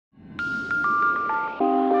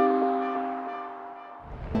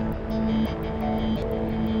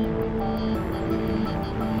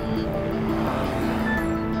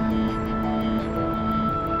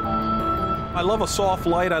I love a soft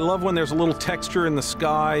light. I love when there's a little texture in the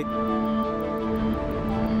sky.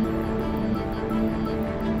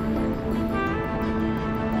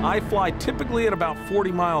 I fly typically at about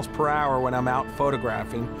 40 miles per hour when I'm out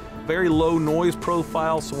photographing. Very low noise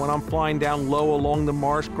profile, so when I'm flying down low along the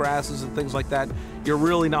marsh grasses and things like that, you're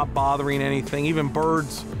really not bothering anything. Even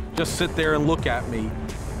birds just sit there and look at me.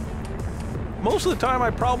 Most of the time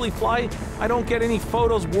I probably fly, I don't get any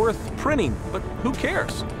photos worth printing, but who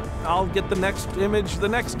cares? I'll get the next image the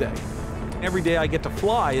next day. Every day I get to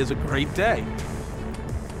fly is a great day.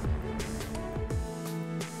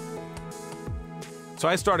 So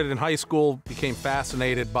I started in high school, became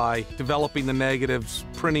fascinated by developing the negatives,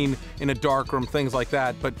 printing in a darkroom, things like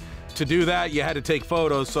that. But to do that, you had to take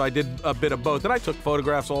photos, so I did a bit of both. And I took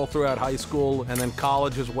photographs all throughout high school and then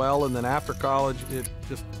college as well. And then after college, it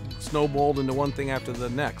just snowballed into one thing after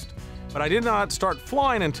the next. But I did not start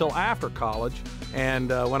flying until after college. And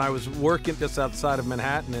when I was working just outside of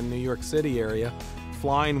Manhattan in New York City area,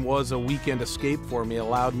 flying was a weekend escape for me. It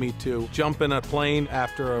allowed me to jump in a plane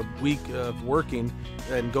after a week of working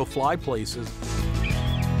and go fly places.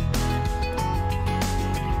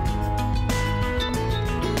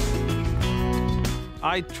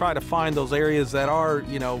 I try to find those areas that are,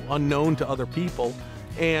 unknown to other people.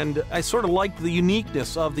 And I sort of like the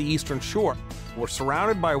uniqueness of the Eastern Shore. We're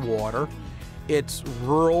surrounded by water. It's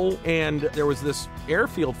rural, and there was this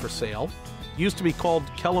airfield for sale. Used to be called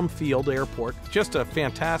Kellum Field Airport. Just a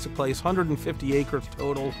fantastic place, 150 acres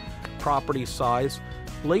total property size.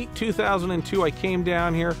 Late 2002, I came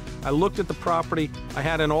down here, I looked at the property, I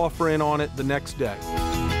had an offer in on it the next day.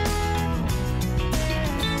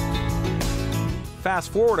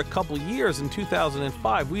 Fast forward a couple years, in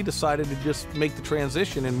 2005, we decided to just make the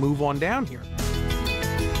transition and move on down here.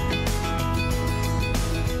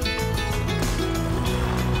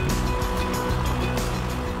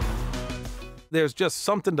 There's just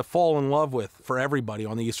something to fall in love with for everybody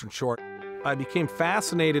on the Eastern Shore. I became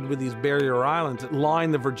fascinated with these barrier islands that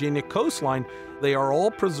line the Virginia coastline. They are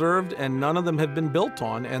all preserved and none of them have been built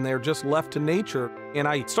on, and they're just left to nature. And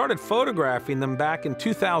I started photographing them back in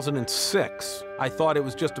 2006. I thought it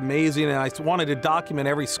was just amazing, and I wanted to document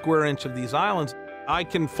every square inch of these islands. I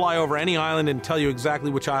can fly over any island and tell you exactly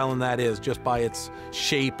which island that is just by its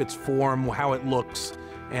shape, its form, how it looks.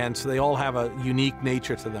 And so they all have a unique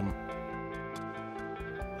nature to them.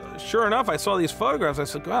 Sure enough, I saw these photographs. I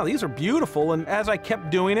said, wow, these are beautiful. And as I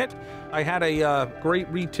kept doing it, I had a great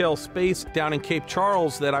retail space down in Cape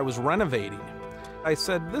Charles that I was renovating. I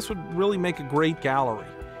said, this would really make a great gallery.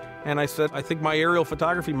 And I said, I think my aerial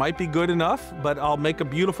photography might be good enough, but I'll make a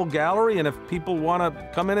beautiful gallery. And if people want to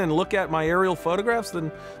come in and look at my aerial photographs,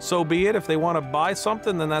 then so be it. If they want to buy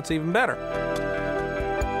something, then that's even better.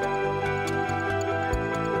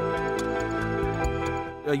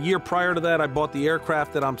 A year prior to that, I bought the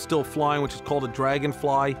aircraft that I'm still flying, which is called a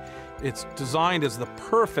Dragonfly. It's designed as the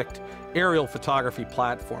perfect aerial photography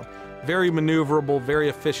platform. Very maneuverable, very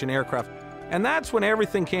efficient aircraft. And that's when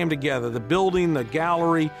everything came together. The building, the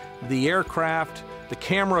gallery, the aircraft, the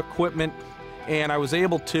camera equipment, and I was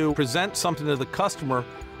able to present something to the customer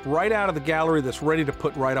right out of the gallery that's ready to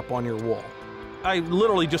put right up on your wall. I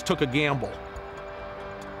literally just took a gamble.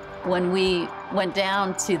 When we went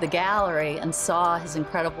down to the gallery and saw his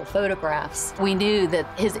incredible photographs, we knew that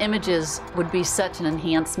his images would be such an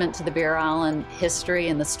enhancement to the Barrier Island history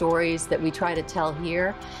and the stories that we try to tell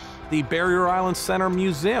here. The Barrier Island Center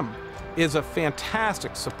Museum is a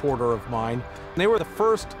fantastic supporter of mine. They were the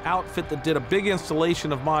first outfit that did a big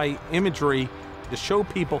installation of my imagery to show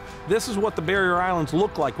people this is what the Barrier Islands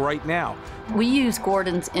look like right now. We use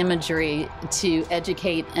Gordon's imagery to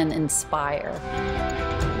educate and inspire.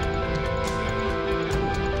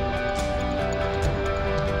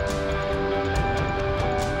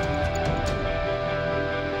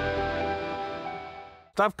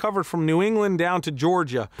 I've covered from New England down to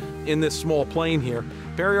Georgia in this small plane here.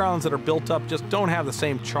 Barrier islands that are built up just don't have the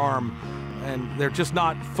same charm, and they're just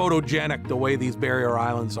not photogenic the way these barrier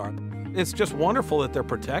islands are. It's just wonderful that they're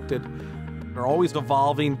protected. They're always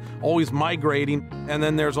evolving, always migrating, and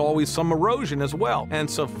then there's always some erosion as well. And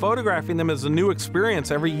so photographing them is a new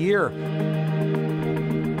experience every year.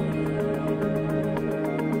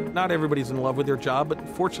 Not everybody's in love with their job, but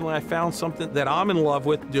fortunately I found something that I'm in love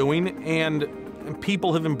with doing, and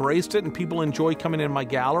people have embraced it, and people enjoy coming in my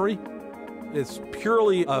gallery. It's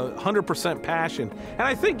purely 100% passion. And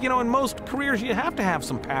I think, in most careers you have to have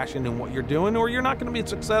some passion in what you're doing or you're not going to be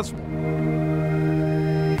successful.